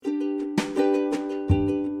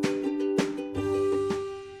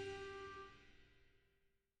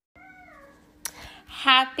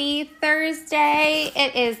Happy Thursday.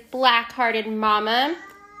 It is Black Hearted Mama.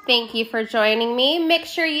 Thank you for joining me. Make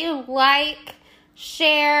sure you like,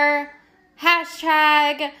 share,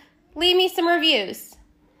 hashtag, leave me some reviews.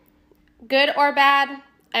 Good or bad,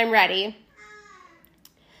 I'm ready.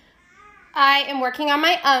 I am working on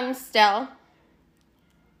my still,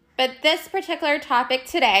 but this particular topic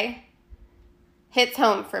today hits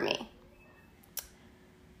home for me.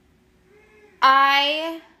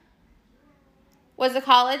 I was a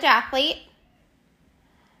college athlete.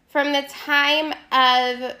 From the time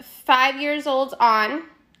of 5 years old on,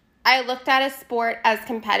 I looked at a sport as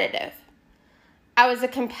competitive. I was a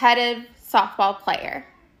competitive softball player.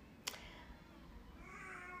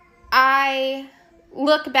 I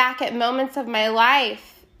look back at moments of my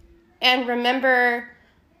life and remember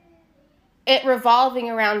it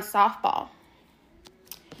revolving around softball.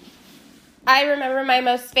 I remember my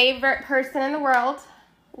most favorite person in the world,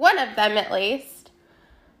 one of them at least,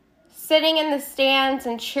 sitting in the stands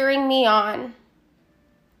and cheering me on.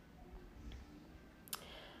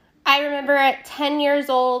 I remember at 10 years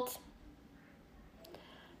old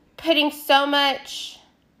putting so much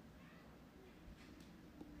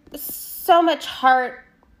heart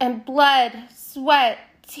and blood, sweat,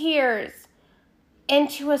 tears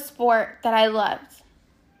into a sport that I loved.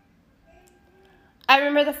 I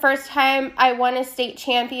remember the first time I won a state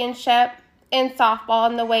championship in softball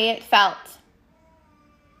and the way it felt.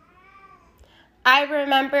 I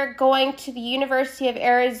remember going to the University of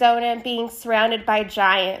Arizona and being surrounded by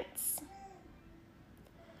giants.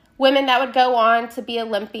 Women that would go on to be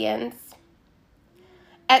Olympians.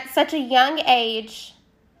 At such a young age,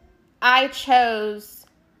 I chose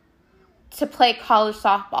to play college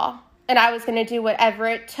softball, and I was going to do whatever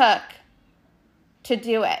it took to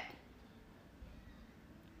do it.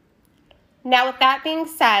 Now, with that being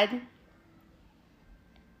said,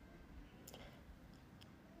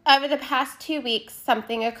 over the past 2 weeks,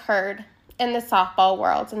 something occurred in the softball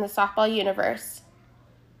world, in the softball universe.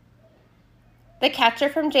 The catcher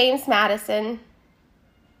from James Madison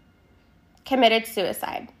committed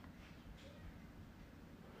suicide.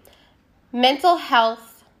 Mental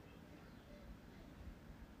health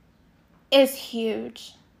is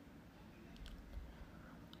huge.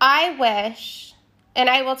 I wish, and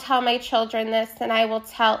I will tell my children this, and I will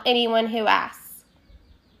tell anyone who asks,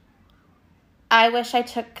 I wish I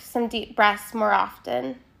took some deep breaths more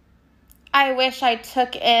often. I wish I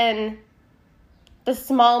took in the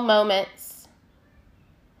small moments.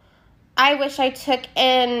 I wish I took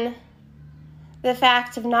in the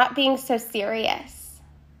fact of not being so serious.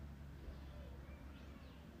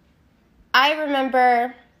 I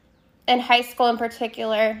remember in high school in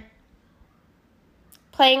particular,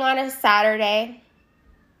 playing on a Saturday,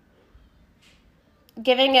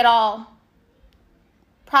 giving it all,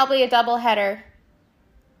 probably a doubleheader,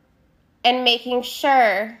 and making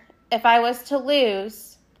sure if I was to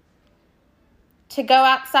lose, to go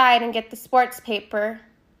outside and get the sports paper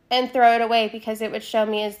and throw it away because it would show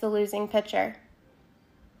me as the losing pitcher.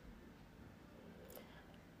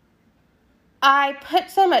 I put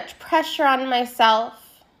so much pressure on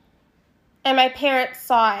myself, and my parents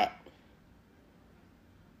saw it.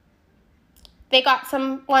 They got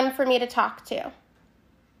someone for me to talk to.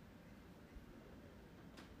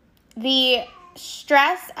 The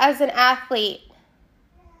stress as an athlete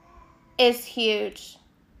is huge,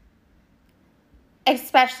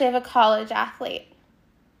 especially of a college athlete.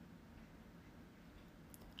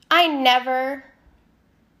 I never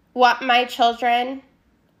want my children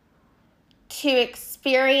to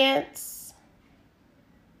experience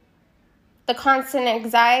the constant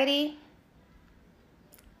anxiety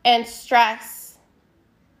and stress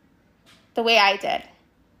the way I did.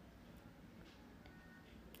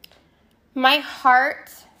 My heart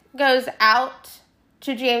goes out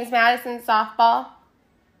to James Madison softball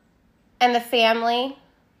and the family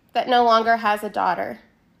that no longer has a daughter.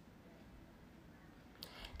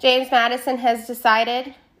 James Madison has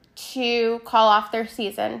decided to call off their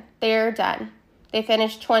season. They're done. They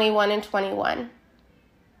finished 21-21.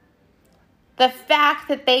 The fact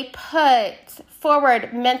that they put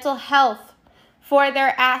forward mental health for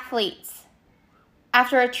their athletes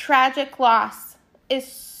after a tragic loss is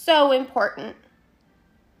so important.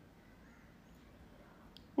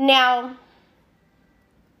 Now,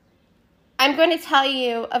 I'm going to tell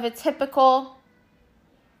you of a typical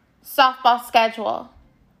softball schedule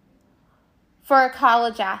for a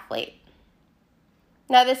college athlete.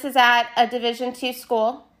 Now, this is at a Division II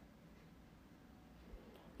school.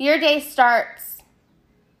 Your day starts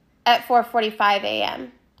at 4:45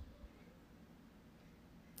 a.m.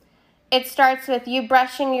 It starts with you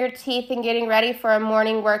brushing your teeth and getting ready for a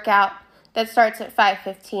morning workout that starts at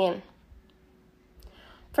 5:15.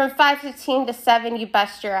 From 5:15 to 7, you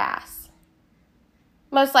bust your ass.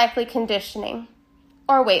 Most likely conditioning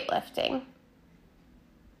or weightlifting.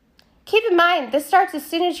 Keep in mind, this starts as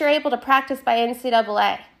soon as you're able to practice by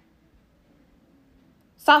NCAA.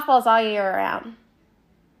 Softball's all year round.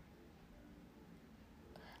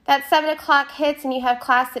 That 7 o'clock hits and you have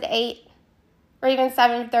class at 8 or even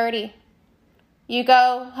 7:30. You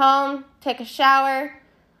go home, take a shower,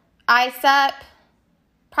 ice up,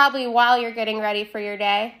 probably while you're getting ready for your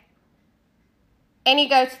day, and you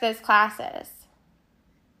go to those classes.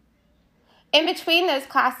 In between those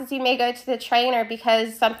classes, you may go to the trainer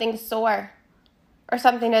because something's sore or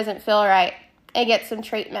something doesn't feel right and get some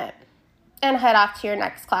treatment and head off to your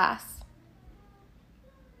next class.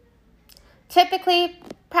 Typically,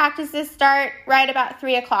 practices start right about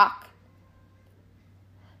 3 o'clock.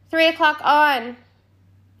 3 o'clock on,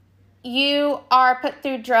 you are put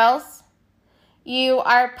through drills. You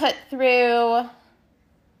are put through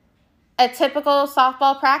a typical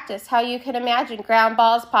softball practice, how you can imagine, ground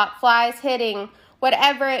balls, pop flies, hitting,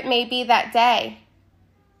 whatever it may be that day.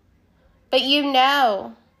 But you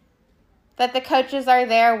know that the coaches are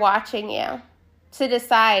there watching you to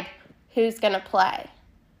decide who's going to play.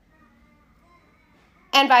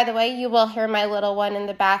 And by the way, you will hear my little one in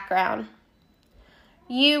the background.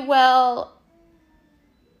 You will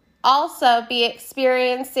also be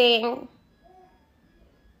experiencing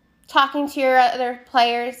talking to your other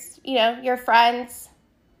players, your friends,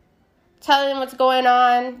 telling them what's going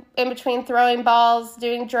on in between throwing balls,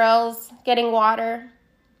 doing drills, getting water.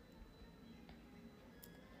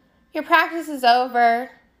 Your practice is over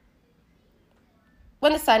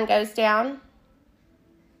when the sun goes down.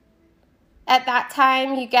 At that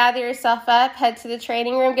time, you gather yourself up, head to the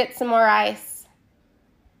training room, get some more ice.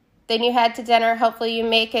 Then you head to dinner. Hopefully you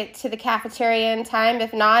make it to the cafeteria in time.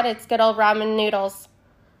 If not, it's good old ramen noodles.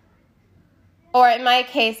 Or in my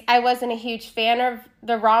case, I wasn't a huge fan of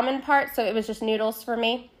the ramen part, so it was just noodles for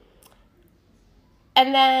me.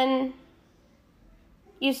 And then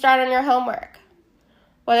you start on your homework,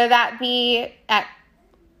 whether that be at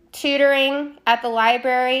tutoring at the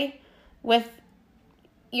library with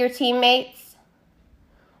your teammates,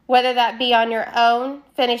 whether that be on your own,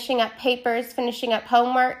 finishing up papers, finishing up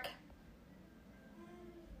homework.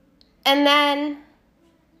 And then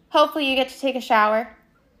hopefully you get to take a shower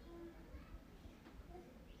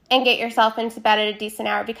and get yourself into bed at a decent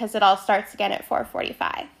hour because it all starts again at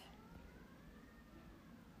 4:45.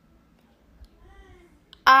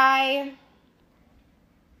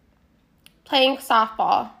 Playing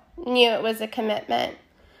softball, knew it was a commitment.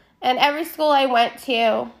 And every school I went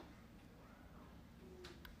to,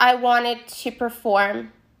 I wanted to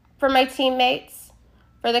perform for my teammates,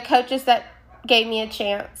 for the coaches that gave me a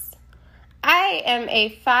chance. I am a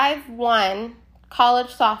 5'1" college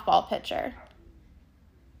softball pitcher.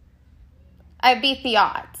 I beat the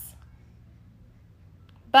odds.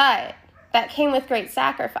 But that came with great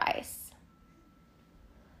sacrifice.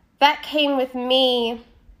 That came with me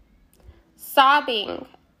sobbing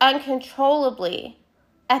uncontrollably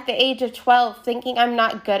at the age of 12, thinking I'm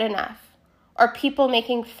not good enough, or people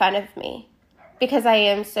making fun of me because I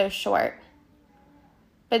am so short.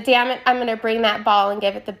 But damn it, I'm going to bring that ball and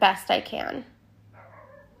give it the best I can.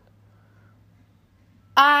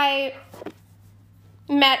 I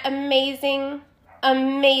met amazing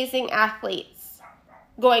athletes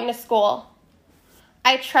going to school.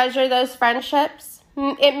 I treasure those friendships.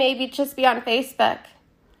 It may just be on Facebook,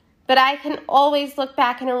 but I can always look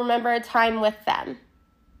back and remember a time with them.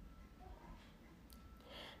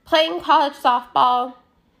 Playing college softball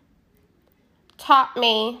taught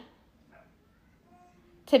me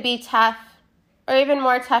to be tough, or even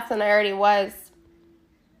more tough than I already was.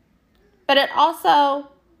 But it also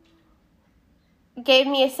gave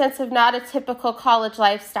me a sense of not a typical college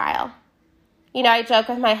lifestyle. I joke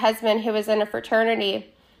with my husband, who was in a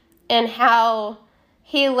fraternity, and how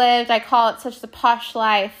he lived, I call it such the posh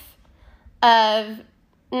life of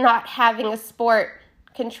not having a sport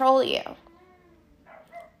control you.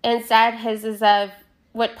 Instead, his is of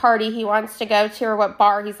what party he wants to go to or what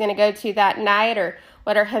bar he's going to go to that night or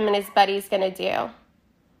what are him and his buddies going to do.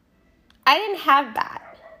 I didn't have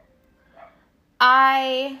that.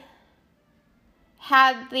 I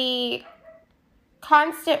had the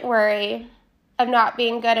constant worry of not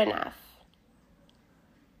being good enough.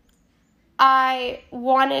 I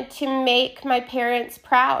wanted to make my parents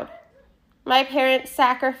proud. My parents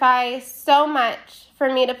sacrificed so much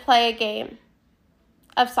for me to play a game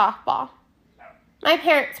of softball. My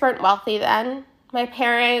parents weren't wealthy then. My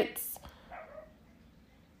parents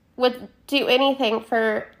would do anything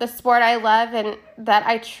for the sport I love and that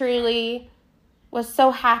I truly was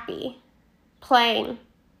so happy playing.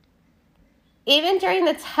 Even during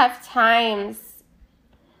the tough times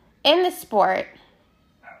in the sport,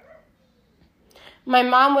 my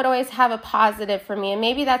mom would always have a positive for me, and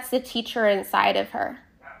maybe that's the teacher inside of her.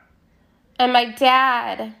 And my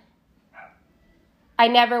dad, I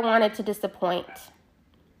never wanted to disappoint.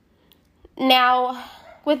 Now,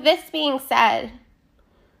 with this being said,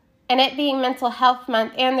 and it being Mental Health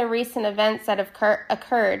Month and the recent events that have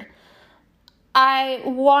occurred, I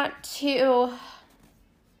want to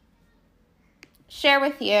share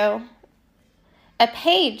with you a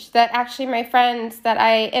page that actually my friends that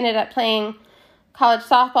I ended up playing college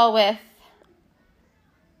softball with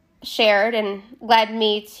shared and led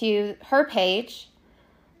me to her page.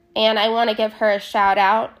 And I want to give her a shout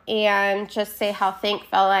out and just say how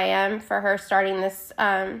thankful I am for her starting this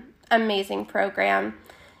amazing program.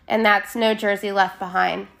 And that's No Jersey Left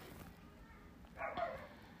Behind.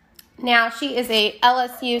 Now, she is a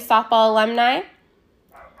LSU softball alumni.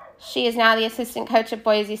 She is now the assistant coach at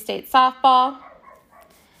Boise State softball.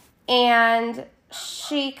 And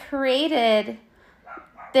she created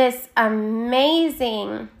this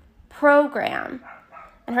amazing program.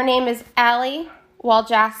 And her name is Allie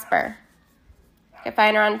Waljasper. You can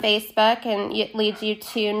find her on Facebook, and it leads you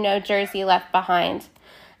to No Jersey Left Behind.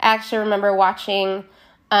 I actually remember watching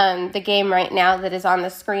the game right now that is on the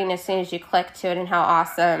screen as soon as you click to it, and how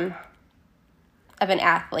awesome of an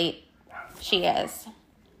athlete she is.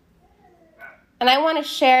 And I want to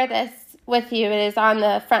share this with you. It is on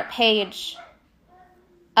the front page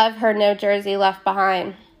of her No Jersey Left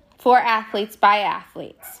Behind. For athletes, by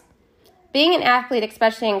athletes. Being an athlete,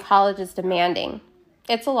 especially in college, is demanding.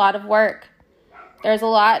 It's a lot of work. There's a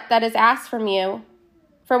lot that is asked from you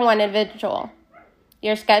from one individual.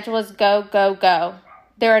 Your schedule is go, go, go.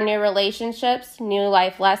 There are new relationships, new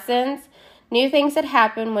life lessons, new things that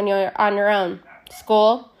happen when you're on your own.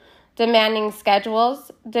 School, demanding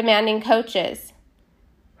schedules, demanding coaches.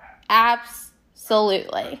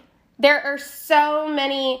 Absolutely. There are so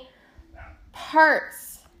many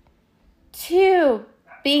parts to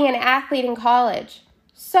being an athlete in college.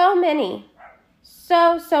 So many.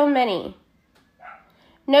 So many.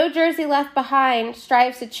 No Jersey Left Behind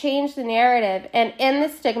strives to change the narrative and end the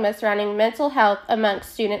stigma surrounding mental health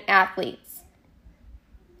amongst student athletes.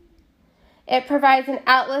 It provides an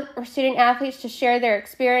outlet for student athletes to share their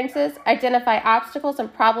experiences, identify obstacles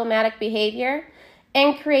and problematic behavior,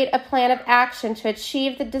 and create a plan of action to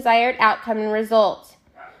achieve the desired outcome and result.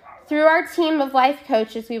 Through our team of life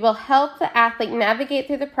coaches, we will help the athlete navigate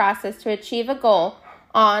through the process to achieve a goal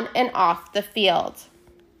on and off the field.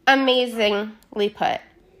 Amazingly put.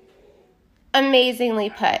 Amazingly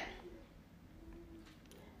put.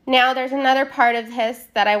 Now there's another part of this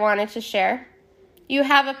that I wanted to share. You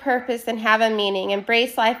have a purpose and have a meaning.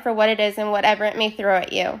 Embrace life for what it is and whatever it may throw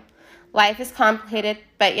at you. Life is complicated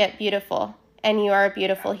but yet beautiful, and you are a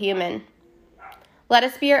beautiful human. Let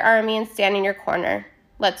us be your army and stand in your corner.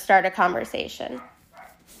 Let's start a conversation.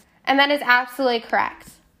 And that is absolutely correct.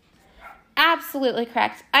 Absolutely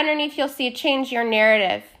correct. Underneath, you'll see change your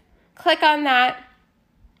narrative. Click on that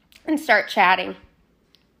and start chatting.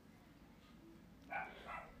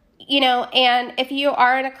 And if you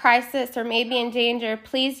are in a crisis or maybe in danger,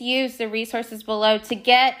 please use the resources below to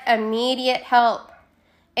get immediate help.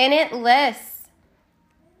 And it lists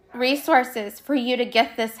resources for you to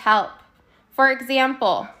get this help. For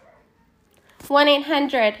example,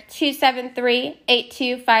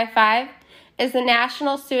 1-800-273-8255 is the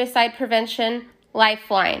National Suicide Prevention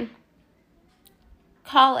Lifeline.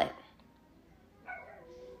 Call it.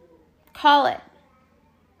 Call it.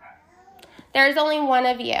 There's only one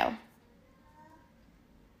of you.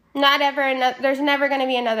 There's never going to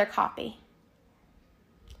be another copy.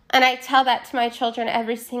 And I tell that to my children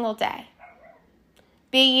every single day.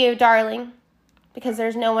 Be you, darling, because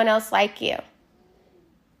there's no one else like you.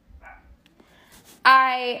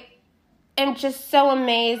 I am just so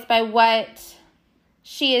amazed by what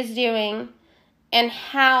she is doing and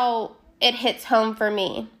how it hits home for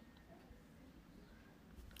me.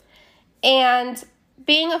 And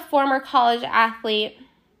being a former college athlete,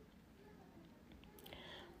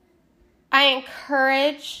 I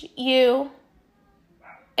encourage you,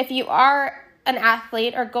 if you are an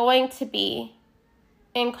athlete or going to be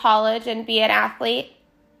in college and be an athlete,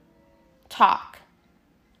 talk.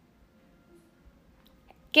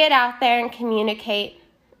 Get out there and communicate.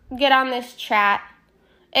 Get on this chat.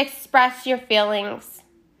 Express your feelings.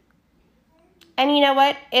 And you know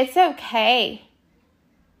what? It's okay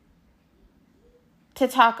to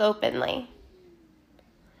talk openly.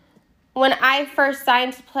 When I first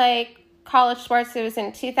signed to play college sports, it was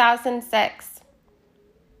in 2006.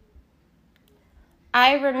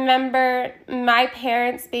 I remember my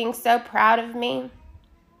parents being so proud of me.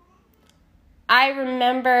 I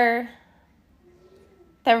remember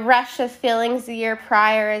the rush of feelings the year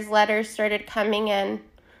prior as letters started coming in.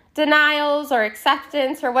 Denials or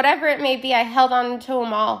acceptance or whatever it may be, I held on to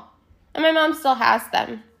them all. And my mom still has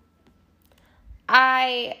them.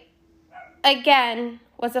 I, again,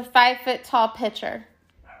 was a 5-foot-tall pitcher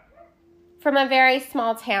from a very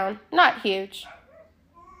small town. Not huge.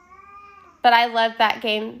 But I loved that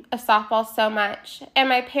game of softball so much. And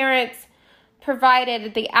my parents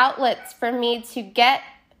provided the outlets for me to get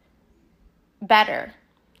better.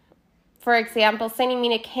 For example, sending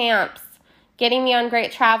me to camps, getting me on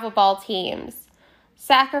great travel ball teams,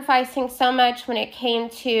 sacrificing so much when it came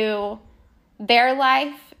to their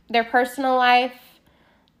life, their personal life,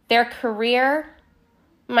 their career,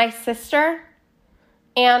 my sister,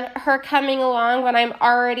 and her coming along when I'm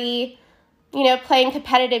already, playing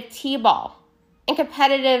competitive t-ball and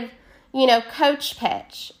competitive, coach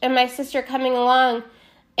pitch, and my sister coming along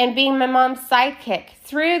and being my mom's sidekick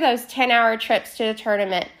through those 10-hour trips to the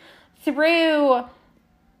tournament, through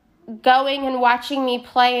going and watching me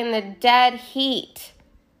play in the dead heat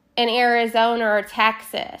in Arizona or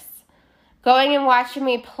Texas, going and watching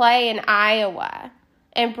me play in Iowa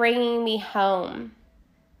and bringing me home.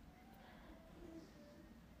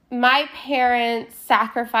 My parents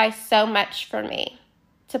sacrificed so much for me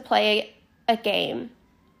to play a game.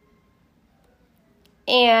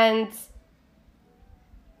 And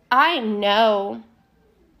I know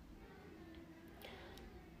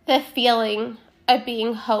the feeling of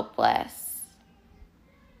being hopeless.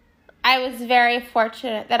 I was very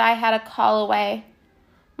fortunate that I had a call away.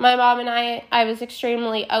 My mom and I was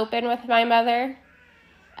extremely open with my mother,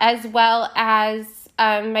 as well as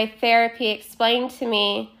my therapy explained to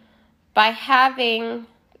me by having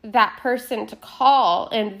that person to call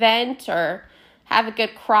and vent or have a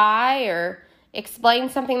good cry or explain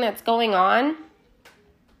something that's going on.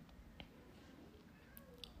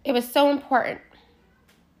 It was so important.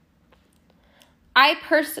 I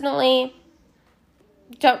personally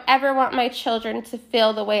don't ever want my children to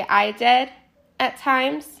feel the way I did at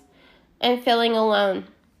times and feeling alone.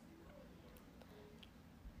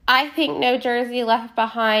 I think No Jersey Left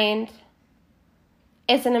Behind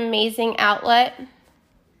is an amazing outlet.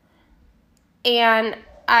 And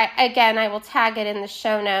I will tag it in the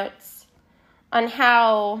show notes on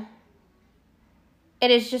how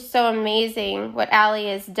it is just so amazing what Allie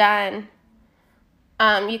has done.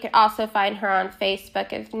 You could also find her on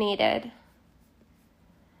Facebook if needed.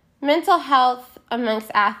 Mental health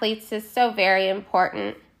amongst athletes is so very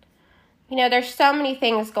important. There's so many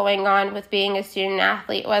things going on with being a student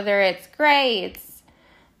athlete, whether it's grades,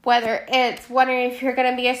 whether it's wondering if you're going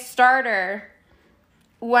to be a starter,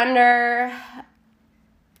 wonder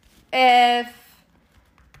if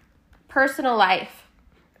personal life,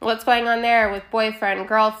 what's going on there with boyfriend,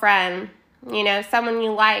 girlfriend, someone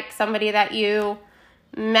you like, somebody that you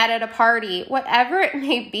met at a party, whatever it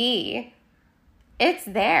may be, it's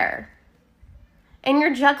there. And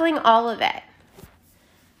you're juggling all of it.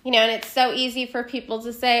 And it's so easy for people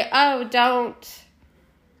to say, oh, don't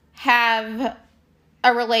have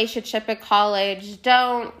a relationship at college.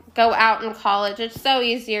 Don't go out in college. It's so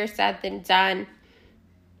easier said than done.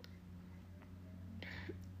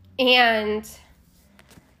 And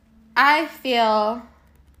I feel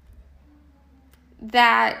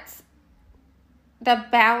that the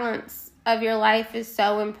balance of your life is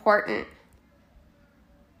so important.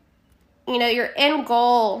 Your end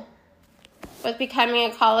goal with becoming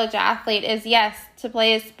a college athlete is, yes, to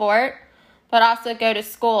play a sport, but also go to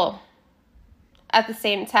school at the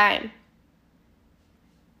same time.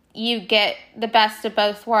 You get the best of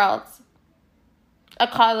both worlds. A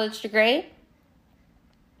college degree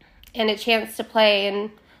and a chance to play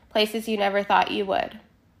in places you never thought you would.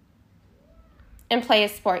 And play a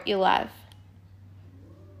sport you love.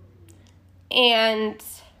 And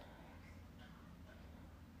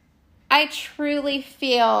I truly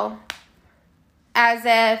feel as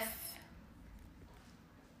if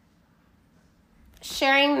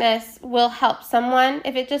sharing this will help someone.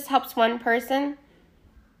 If it just helps one person,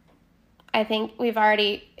 I think we've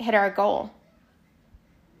already hit our goal.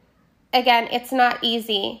 Again, it's not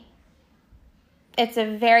easy. It's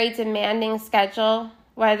a very demanding schedule,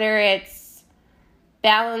 whether it's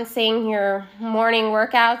balancing your morning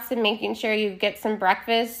workouts and making sure you get some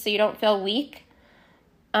breakfast so you don't feel weak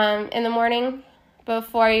in the morning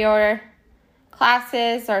before your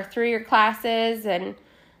classes or through your classes, and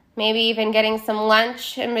maybe even getting some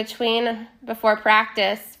lunch in between before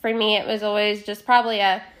practice. For me, it was always just probably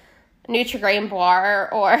a Nutri-Grain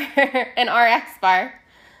bar or an RX bar.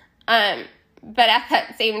 But at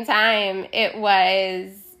that same time,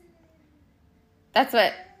 that's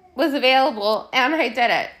what was available, and I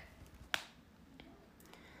did it.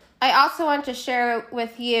 I also want to share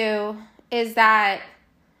with you is that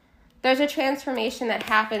there's a transformation that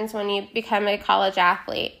happens when you become a college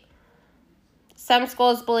athlete. Some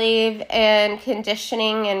schools believe in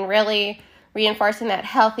conditioning and really reinforcing that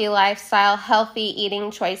healthy lifestyle, healthy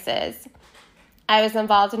eating choices. I was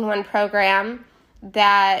involved in one program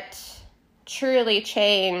that truly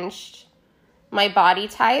changed my body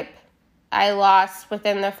type. I lost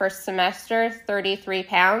within the first semester 33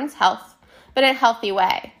 pounds, but in a healthy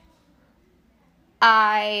way.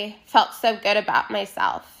 I felt so good about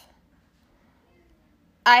myself.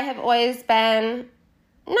 I have always been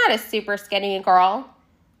not a super skinny girl,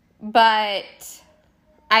 but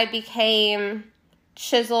I became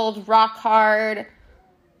chiseled, rock hard.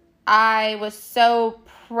 I was so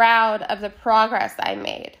proud of the progress I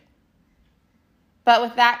made. But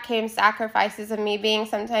with that came sacrifices of me being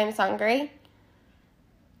sometimes hungry,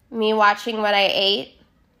 me watching what I ate.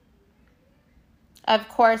 Of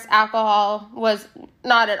course, alcohol was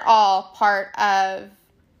not at all part of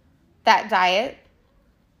that diet.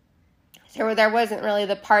 So there wasn't really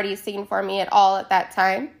the party scene for me at all at that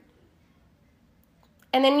time.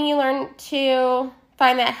 And then you learn to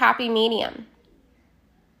find that happy medium.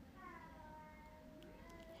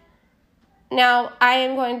 Now, I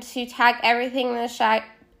am going to tag everything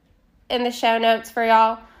in the show notes for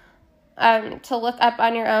y'all to look up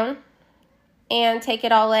on your own and take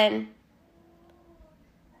it all in.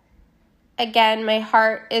 Again, my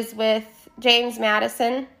heart is with James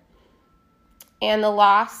Madison and the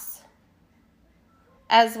loss,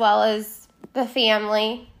 as well as the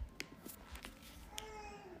family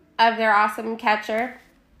of their awesome catcher.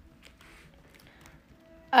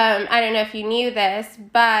 I don't know if you knew this,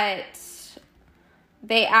 but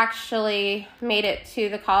they actually made it to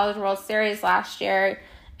the College World Series last year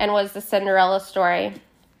and was the Cinderella story.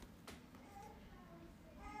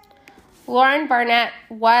 Lauren Barnett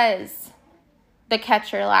was the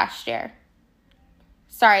catcher last year.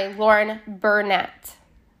 Sorry, Lauren Burnett.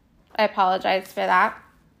 I apologize for that.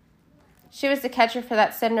 She was the catcher for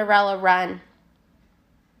that Cinderella run.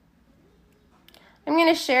 I'm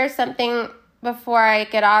going to share something before I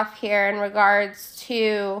get off here in regards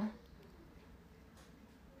to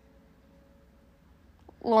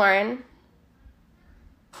Lauren.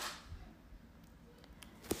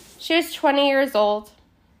 She was 20 years old.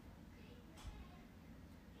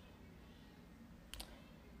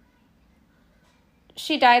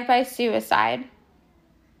 She died by suicide.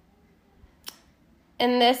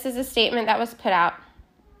 And this is a statement that was put out.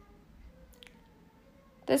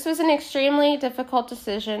 This was an extremely difficult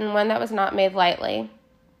decision, one that was not made lightly.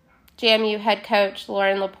 JMU head coach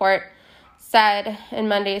Lauren Laporte said in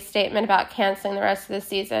Monday's statement about canceling the rest of the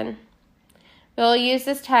season. We will use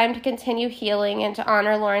this time to continue healing and to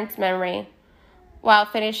honor Lauren's memory while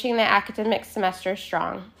finishing the academic semester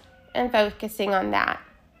strong and focusing on that.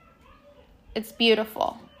 It's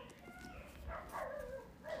beautiful.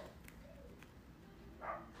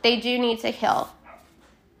 They do need to heal.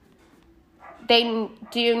 They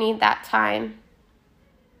do need that time.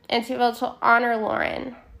 And to be able to honor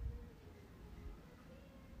Lauren.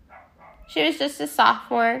 She was just a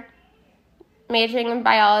sophomore, majoring in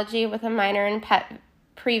biology with a minor in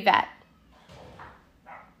pre-vet.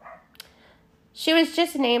 She was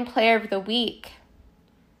just named Player of the Week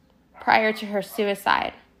prior to her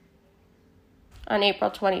suicide on April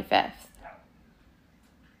 25th.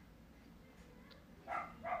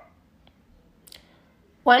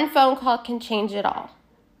 One phone call can change it all.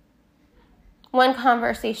 One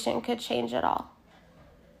conversation could change it all.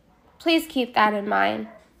 Please keep that in mind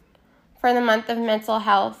for the month of mental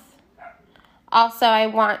health. Also, I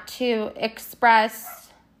want to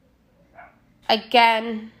express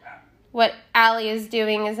again what Allie is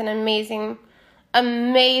doing is an amazing,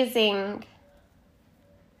 amazing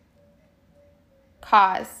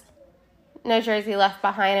cause. No Jersey Left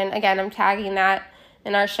Behind. And again, I'm tagging that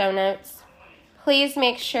in our show notes. Please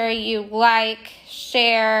make sure you like,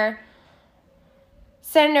 share,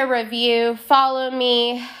 send a review, follow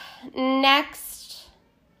me. Next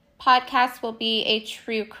podcast will be a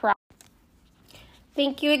true crime.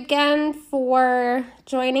 Thank you again for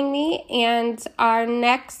joining me, and our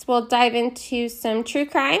next we'll dive into some true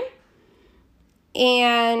crime.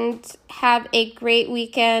 And have a great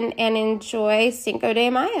weekend and enjoy Cinco de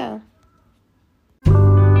Mayo.